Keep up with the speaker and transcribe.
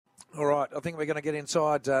All right, I think we're going to get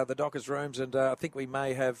inside the Dockers rooms, and I think we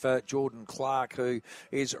may have Jordan Clark, who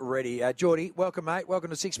is ready. Geordie, welcome, mate. Welcome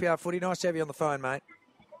to 6PR Footy. Nice to have you on the phone, mate.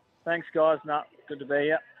 Thanks, guys. No, good to be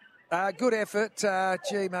here. Good effort.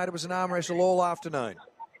 Gee, mate, it was an arm wrestle all afternoon.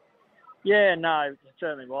 Yeah, no, it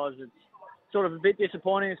certainly was. It's sort of a bit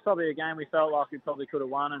disappointing. It's probably a game we felt like we probably could have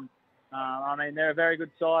won, and I mean, they're a very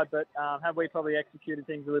good side, but had we probably executed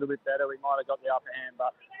things a little bit better, we might have got the upper hand.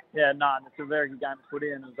 But yeah, no, it's a very good game to put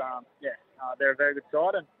in. They're a very good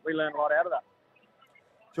side, and we learned a lot out of that.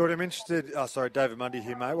 Jordan, I'm interested. David Mundy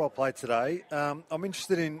here, mate. Well played today. I'm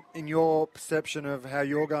interested in your perception of how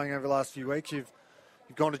you're going over the last few weeks. You've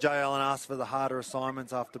gone to JL and asked for the harder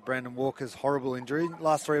assignments after Brandon Walker's horrible injury.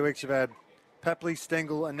 Last 3 weeks, you've had Papley,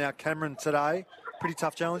 Stengel, and now Cameron today. Pretty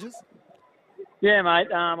tough challenges. Yeah,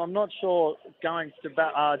 mate. I'm not sure going to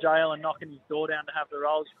JL and knocking his door down to have the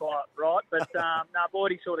roles quite right. But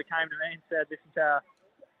Bordy sort of came to me and said, this is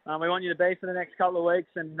how we want you to be for the next couple of weeks.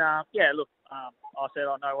 And, I said,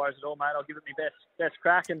 no worries at all, mate. I'll give it my best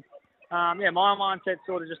crack. And, my mindset's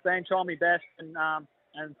sort of just been try my best and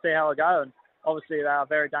see how I go. And obviously they are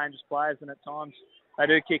very dangerous players, and at times they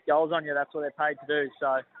do kick goals on you. That's what they're paid to do.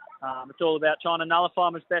 So it's all about trying to nullify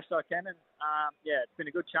them as best I can. And, it's been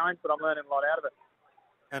a good challenge, but I'm learning a lot out of it.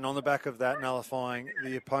 And on the back of that, nullifying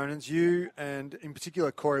the opponents, you and in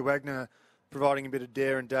particular Corey Wagner providing a bit of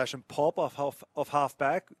dare and dash and pop off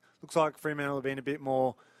half-back. Looks like Fremantle have been a bit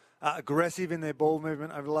more aggressive in their ball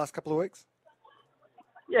movement over the last couple of weeks.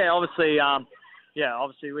 Yeah, obviously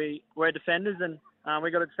we're defenders, and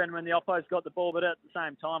we've got to defend when the oppo's got the ball, but at the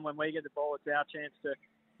same time, when we get the ball, it's our chance to,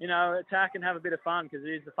 attack and have a bit of fun, because it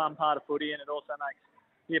is the fun part of footy, and it also makes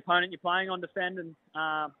the opponent you're playing on defend, and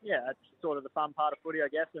it's sort of the fun part of footy, I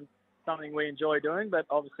guess, and something we enjoy doing. But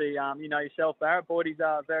obviously, yourself, Barrett, Bordy's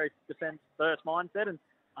a very defence-first mindset, and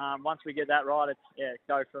once we get that right, it's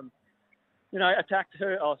go from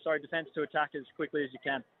defence to attack as quickly as you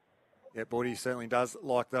can. Yeah, Bordy certainly does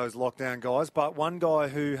like those lockdown guys. But one guy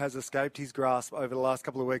who has escaped his grasp over the last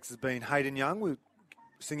couple of weeks has been Hayden Young. We're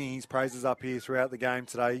singing his praises up here throughout the game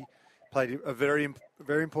today. Played a very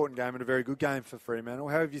important game and a very good game for Fremantle.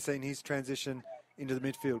 How have you seen his transition into the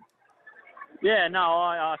midfield? Yeah, no,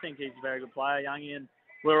 I think he's a very good player, Youngie, and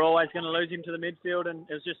we're always going to lose him to the midfield, and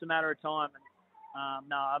it was just a matter of time.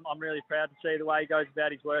 And I'm really proud to see the way he goes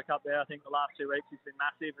about his work up there. I think the last 2 weeks he's been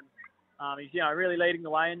massive, and he's really leading the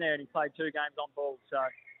way in there, and he played 2 games on ball. So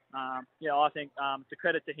I think it's a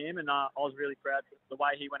credit to him, and I was really proud of the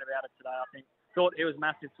way he went about it today. I thought he was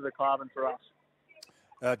massive for the club and for us.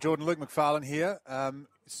 Jordan, Luke McFarlane here.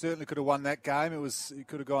 Certainly could have won that game. It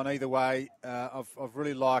could have gone either way. I've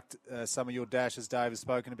really liked some of your dashes Dave has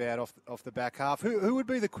spoken about off the back half. Who would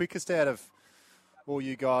be the quickest out of all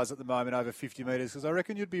you guys at the moment over 50 metres? Because I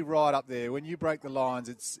reckon you'd be right up there. When you break the lines,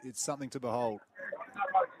 it's something to behold.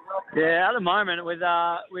 Yeah, at the moment, with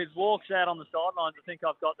Walks out on the sidelines, I think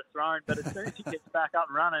I've got the throne. But as soon as he gets back up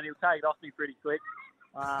and running, he'll take it off me pretty quick.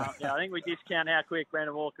 I think we discount how quick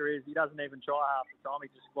Brandon Walker is. He doesn't even try half the time. He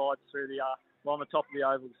just glides through on the top of the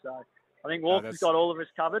oval. So I think Walker's got all of us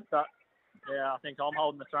covered. But, I think I'm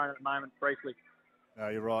holding the throne at the moment briefly. No,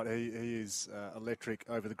 you're right. He is electric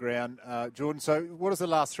over the ground. Jordan, so what does the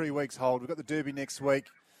last 3 weeks hold? We've got the Derby next week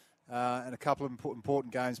and a couple of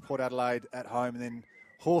important games, Port Adelaide at home and then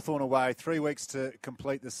Hawthorn away. 3 weeks to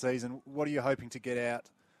complete the season. What are you hoping to get out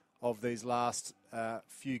of these last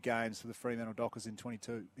few games for the Fremantle Dockers in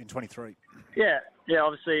 23? Yeah,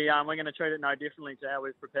 obviously we're going to treat it no differently to how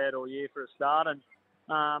we've prepared all year for a start. And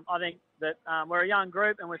I think that we're a young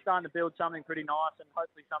group and we're starting to build something pretty nice and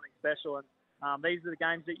hopefully something special. And these are the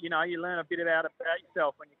games that, you learn a bit about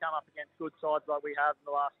yourself when you come up against good sides like we have in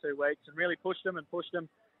the last 2 weeks and really push them.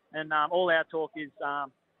 And all our talk is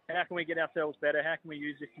how can we get ourselves better? How can we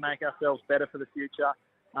use this to make ourselves better for the future?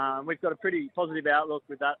 We've got a pretty positive outlook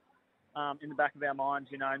with that in the back of our minds,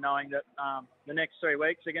 knowing that the next 3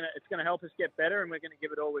 weeks it's going to help us get better, and we're going to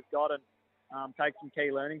give it all we've got and take some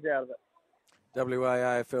key learnings out of it.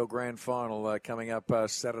 WA-AFL Grand Final coming up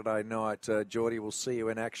Saturday night. Geordie, we'll see you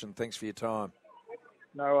in action. Thanks for your time.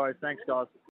 No worries. Thanks, guys.